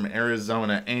gentleman from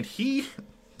Arizona, and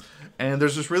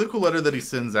there's this really cool letter that he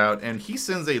sends out, and he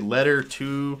sends a letter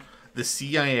to the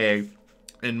CIA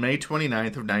in May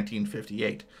 29th of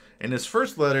 1958. In his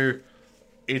first letter,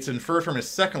 it's inferred from his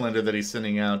second letter that he's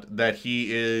sending out that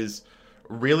he is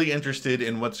really interested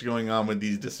in what's going on with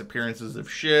these disappearances of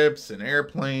ships and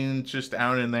airplanes just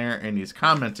out in there, and he's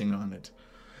commenting on it.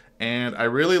 And I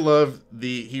really love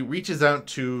he reaches out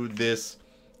to this,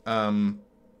 in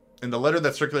the letter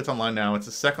that circulates online now, it's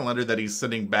the second letter that he's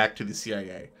sending back to the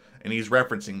CIA. And he's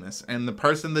referencing this. And the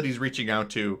person that he's reaching out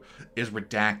to is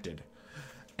redacted.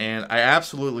 And I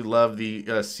absolutely love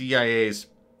the CIA's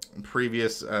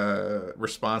previous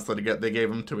response that they gave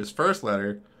him to his first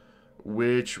letter,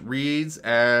 which reads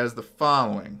as the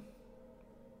following.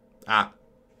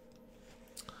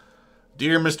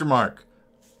 Dear Mr. Mark,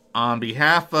 on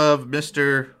behalf of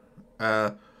Mr.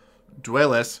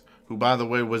 Dulles, who, by the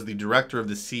way, was the director of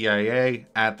the CIA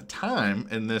at the time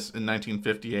in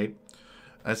 1958,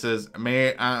 it says,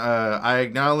 I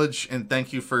acknowledge and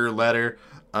thank you for your letter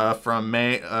from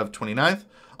May of 29th.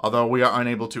 Although we are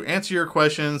unable to answer your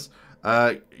questions,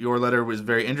 your letter was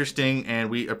very interesting, and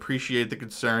we appreciate the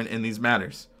concern in these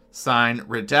matters. Signed,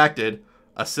 redacted,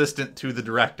 assistant to the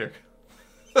director.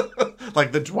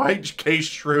 Like the Dwight K.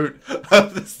 Schrute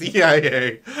of the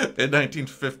CIA in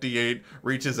 1958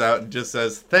 reaches out and just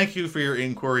says, thank you for your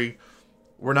inquiry.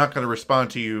 We're not going to respond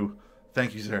to you.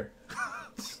 Thank you, sir.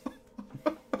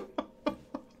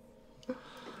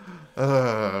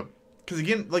 Because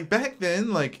again, like back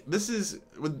then, like this is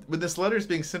when this letter is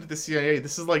being sent to the CIA,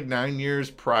 this is like 9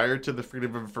 years prior to the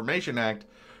Freedom of Information Act.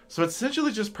 So it's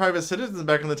essentially just private citizens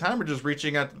back in the time are just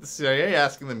reaching out to the CIA,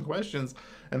 asking them questions,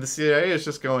 and the CIA is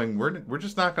just going, we're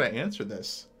just not going to answer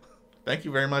this. Thank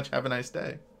you very much. Have a nice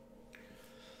day.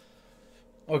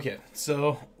 Okay,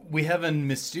 so we have a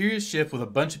mysterious ship with a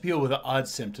bunch of people with odd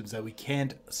symptoms that we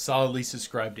can't solidly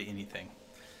subscribe to anything.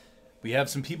 We have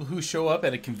some people who show up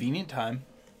at a convenient time.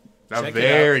 A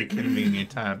very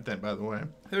convenient time, by the way.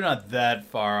 They're not that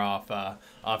far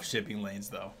off shipping lanes,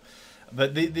 though.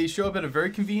 But they show up at a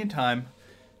very convenient time.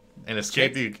 And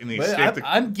escape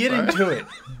I'm getting to it.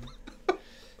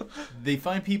 They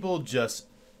find people just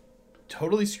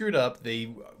totally screwed up.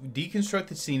 They deconstruct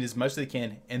the scene as much as they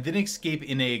can, and then escape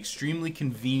in a extremely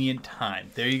convenient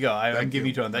time. There you go. I'm giving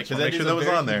you to on that because that is a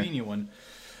very convenient one.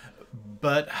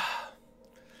 But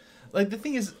like the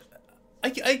thing is, I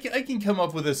can come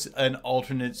up with an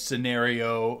alternate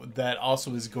scenario that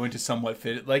also is going to somewhat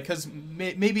fit it. Like, because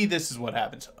maybe this is what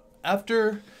happens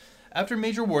after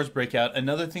major wars break out.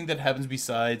 Another thing that happens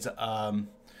besides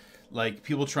like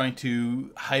people trying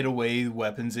to hide away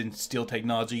weapons and steal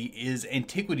technology is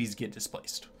antiquities get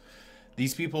displaced.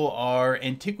 These people are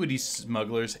antiquities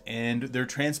smugglers, and they're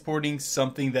transporting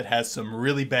something that has some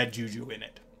really bad juju in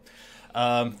it.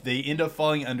 They end up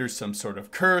falling under some sort of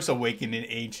curse, awaken an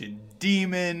ancient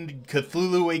demon,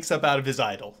 Cthulhu wakes up out of his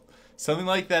idol. Something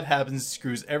like that happens,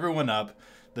 screws everyone up.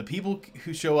 The people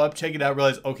who show up, check it out,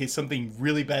 realize, okay, something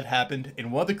really bad happened,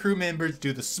 and one of the crew members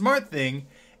do the smart thing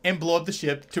and blow up the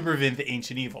ship to prevent the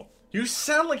ancient evil. You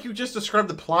sound like you just described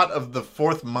the plot of the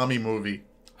fourth Mummy movie.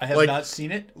 I have not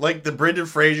seen it. Like the Brendan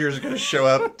Fraser is going to show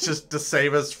up just to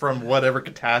save us from whatever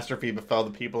catastrophe befell the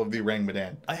people of the Orang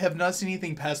Medan. I have not seen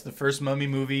anything past the first Mummy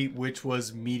movie, which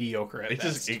was mediocre at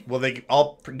best. They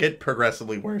all get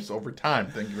progressively worse over time.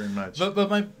 Thank you very much.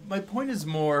 But my point is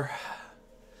more,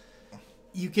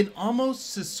 you can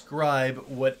almost subscribe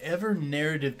whatever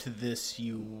narrative to this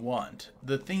you want.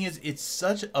 The thing is,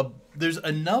 there's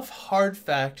enough hard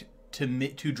fact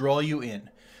to draw you in.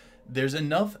 There's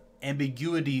enough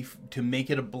ambiguity to make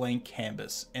it a blank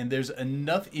canvas, and there's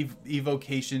enough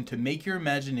evocation to make your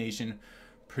imagination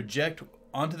project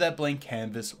onto that blank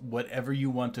canvas whatever you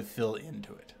want to fill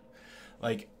into it.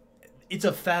 Like, it's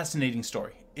a fascinating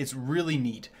story. It's really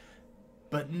neat,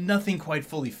 but nothing quite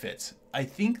fully fits. I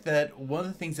think that one of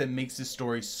the things that makes this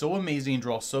story so amazing and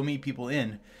draws so many people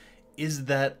in is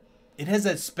that it has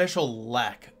that special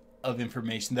lack of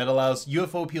information that allows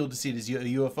UFO people to see it as a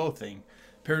UFO thing,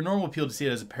 paranormal people to see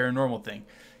it as a paranormal thing,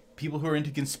 people who are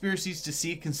into conspiracies to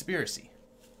see a conspiracy.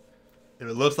 If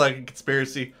it looks like a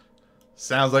conspiracy,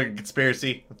 sounds like a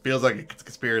conspiracy, feels like a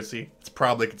conspiracy, it's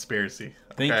probably a conspiracy.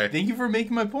 Okay? Thank you for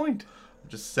making my point. I'm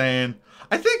just saying.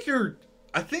 I think you're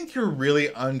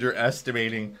really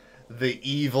underestimating the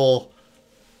evil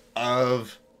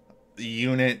of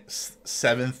Unit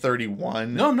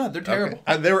 731. No, I'm not. They're terrible.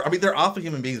 Okay. They're awful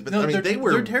human beings, but No,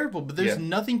 they're terrible, but there's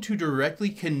nothing to directly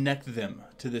connect them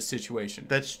to this situation.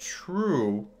 That's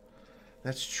true.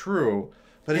 But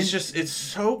it's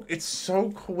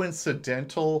so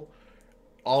coincidental.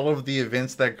 All of the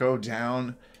events that go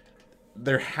down,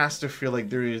 there has to feel like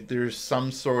there's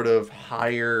some sort of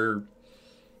higher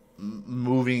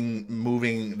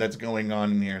moving that's going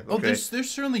on in here. Okay? Oh,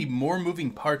 there's certainly more moving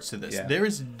parts to this. Yeah. There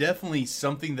is definitely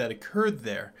something that occurred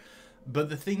there. But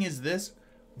the thing is this,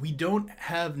 we don't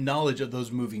have knowledge of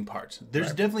those moving parts. There's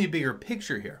definitely a bigger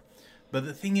picture here. But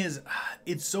the thing is,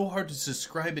 it's so hard to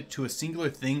subscribe it to a singular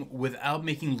thing without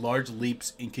making large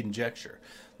leaps in conjecture.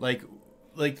 Like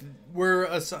we're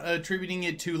attributing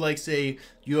it to, like, say,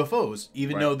 UFOs,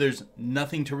 even though there's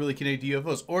nothing to really connect to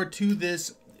UFOs, or to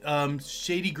this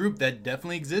shady group that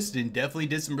definitely existed and definitely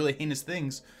did some really heinous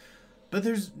things. But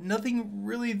there's nothing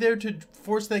really there to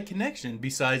force that connection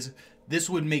besides this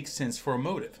would make sense for a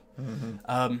motive.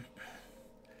 Mm-hmm.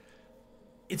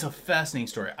 It's a fascinating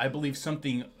story. I believe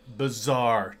something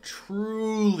bizarre,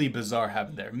 truly bizarre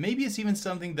happened there. Maybe it's even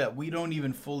something that we don't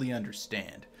even fully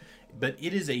understand. But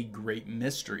it is a great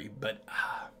mystery. But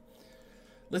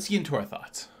let's get into our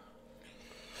thoughts.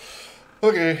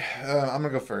 Okay, I'm going to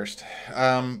go first.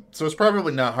 So it's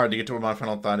probably not hard to get to what my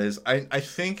final thought is. I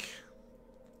think,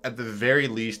 at the very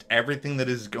least, everything that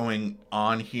is going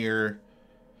on here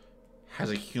has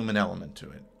a human element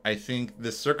to it. I think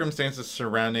the circumstances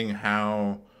surrounding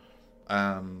how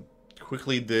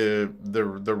quickly the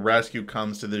rescue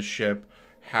comes to this ship,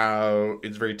 how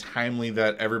it's very timely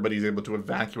that everybody's able to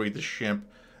evacuate the ship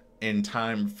in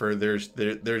time for there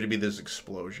to be this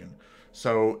explosion.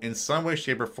 So in some way,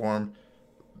 shape, or form,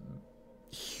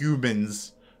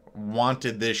 humans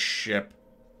wanted this ship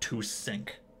to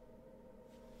sink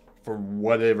for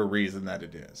whatever reason that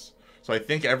it is. So I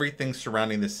think everything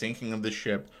surrounding the sinking of the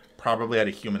ship probably had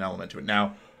a human element to it.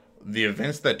 Now, the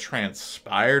events that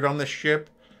transpired on the ship,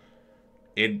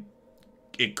 it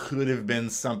could have been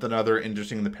something other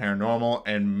interesting in the paranormal,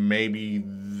 and maybe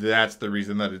that's the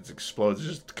reason that it's exploded,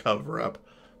 just to cover up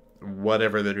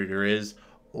whatever that there is,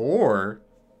 or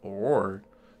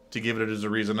to give it as a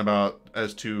reason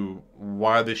as to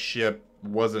why the ship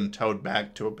wasn't towed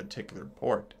back to a particular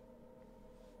port.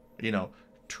 You know,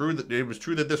 it was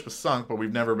true that this was sunk, but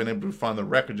we've never been able to find the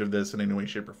wreckage of this in any way,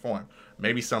 shape, or form.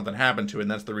 Maybe something happened to it,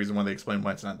 and that's the reason why they explain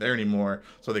why it's not there anymore,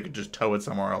 so they could just tow it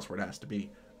somewhere else where it has to be.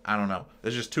 I don't know.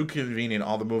 It's just too convenient,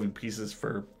 all the moving pieces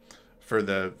for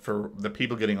the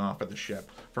people getting off at the ship,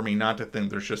 for me not to think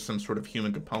there's just some sort of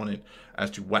human component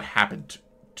as to what happened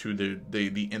to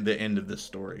the end of this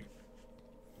story.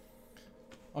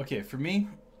 Okay, for me,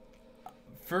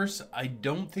 first, I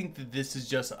don't think that this is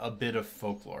just a bit of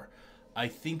folklore. I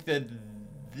think that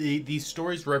these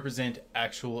stories represent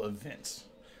actual events.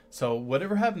 So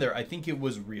whatever happened there, I think it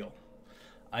was real.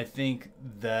 I think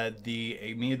that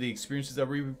many of the experiences that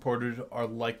we reported are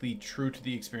likely true to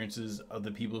the experiences of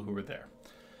the people who were there.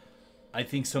 I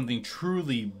think something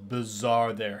truly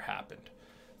bizarre there happened.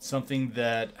 Something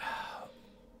that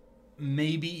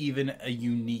maybe even a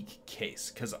unique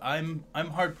case, because I'm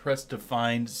hard pressed to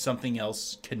find something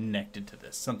else connected to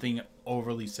this, something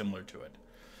overly similar to it.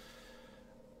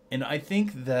 And I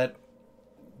think that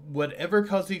whatever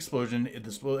caused the explosion, if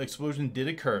the explosion did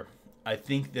occur, I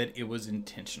think that it was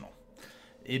intentional.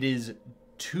 It is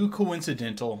too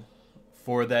coincidental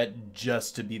for that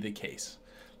just to be the case.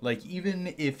 Like,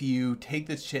 even if you take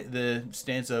the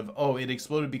stance of, oh, it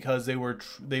exploded because they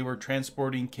were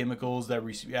transporting chemicals that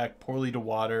react poorly to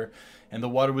water, and the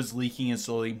water was leaking and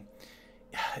slowly,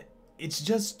 it's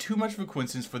just too much of a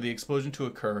coincidence for the explosion to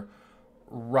occur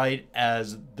right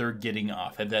as they're getting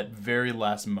off at that very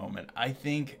last moment. I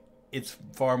think it's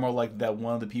far more likely that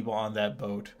one of the people on that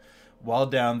boat, while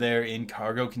down there in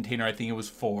cargo container, I think it was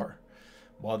 4,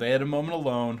 while they had a moment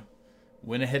alone,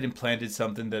 went ahead and planted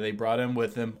something that they brought in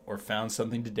with them or found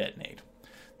something to detonate.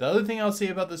 The other thing I'll say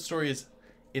about this story is,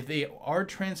 if they are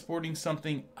transporting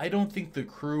something, I don't think the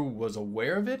crew was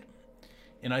aware of it,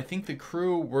 and I think the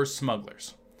crew were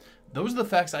smugglers. Those are the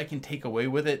facts I can take away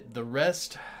with it. The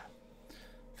rest,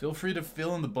 feel free to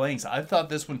fill in the blanks. I've thought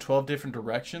this one 12 different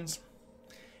directions,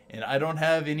 and I don't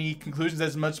have any conclusions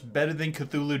that's much better than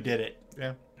Cthulhu did it.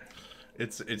 Yeah.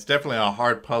 It's definitely a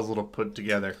hard puzzle to put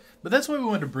together. But that's why we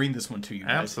wanted to bring this one to you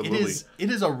guys. Absolutely.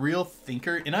 It is a real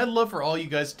thinker, and I'd love for all you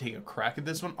guys to take a crack at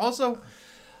this one. Also,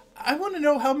 I want to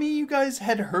know how many of you guys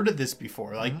had heard of this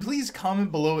before. Like, please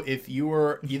comment below if you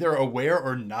were either aware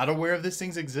or not aware of this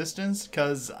thing's existence,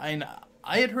 because I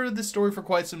had heard of this story for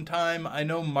quite some time. I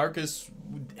know Marcus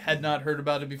had not heard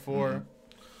about it before.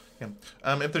 Yeah.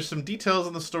 If there's some details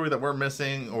in the story that we're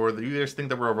missing, or that you guys think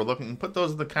that we're overlooking, put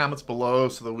those in the comments below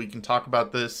so that we can talk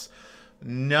about this.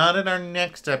 Not in our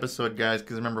next episode, guys,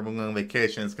 because remember, we're going on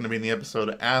vacation. It's going to be in the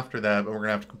episode after that, but we're going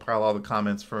to have to compile all the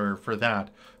comments for that.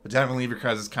 But definitely leave your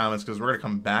guys' comments, because we're going to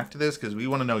come back to this, because we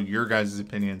want to know your guys'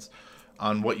 opinions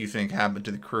on what you think happened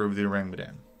to the crew of the Orang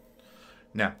Medan.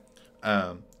 Now,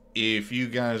 if you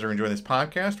guys are enjoying this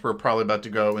podcast, we're probably about to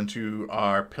go into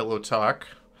our pillow talk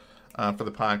for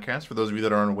the podcast. For those of you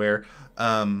that aren't aware,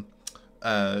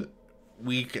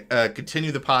 we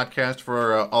continue the podcast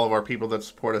for all of our people that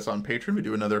support us on Patreon. We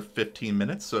do another 15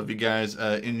 minutes. So if you guys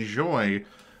enjoy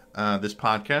this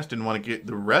podcast and want to get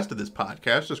the rest of this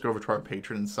podcast, just go over to our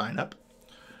Patreon and sign up.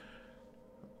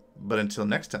 But until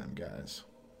next time, guys,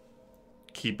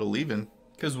 keep believing.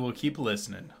 Because we'll keep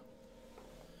listening.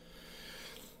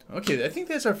 Okay, I think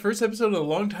that's our first episode in a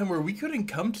long time where we couldn't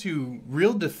come to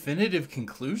real definitive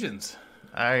conclusions.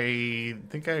 I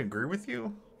think I agree with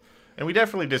you. And we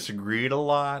definitely disagreed a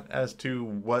lot as to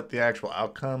what the actual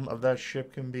outcome of that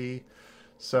ship can be.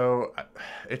 So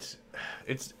it's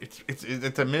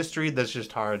a mystery that's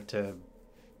just hard to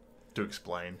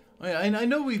explain. I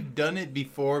know we've done it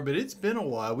before, but it's been a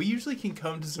while. We usually can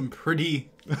come to some pretty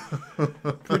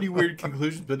weird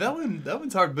conclusions, but that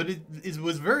one's hard. But it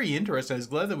was very interesting. I was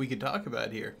glad that we could talk about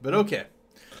it here. But okay.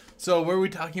 So what are we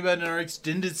talking about in our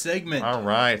extended segment? All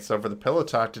right. So for the pillow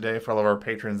talk today, for all of our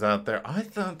patrons out there, I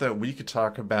thought that we could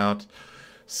talk about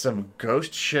some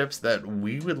ghost ships that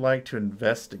we would like to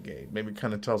investigate. Maybe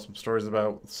kind of tell some stories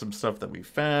about some stuff that we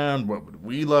found. What would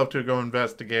we love to go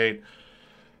investigate?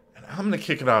 And I'm going to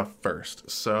kick it off first.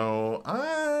 So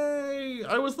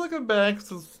I was looking back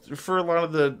for a lot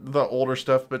of the older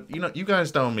stuff, but you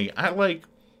guys know me. I like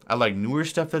newer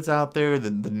stuff that's out there.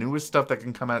 The newest stuff that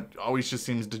can come out always just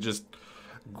seems to just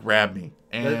grab me.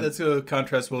 And that's a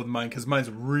contrast with mine, because mine's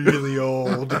really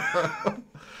old.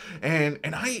 and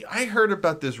I heard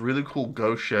about this really cool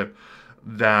ghost ship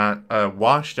that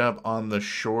washed up on the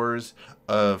shores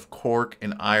of Cork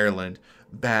in Ireland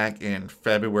back in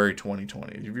February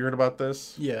 2020. Have you heard about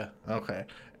this? Yeah. Okay.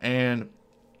 And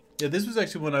yeah, this was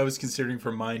actually one I was considering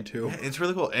for mine too. It's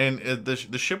really cool. And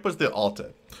the ship was the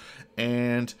Alta.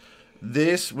 And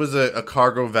this was a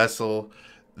cargo vessel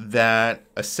that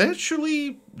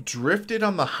essentially drifted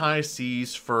on the high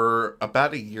seas for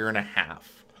about 1.5 years.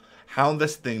 How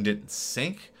this thing didn't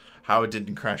sink, how it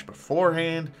didn't crash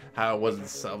beforehand, how it wasn't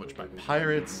salvaged by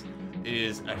pirates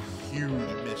is a huge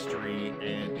mystery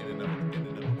and in and of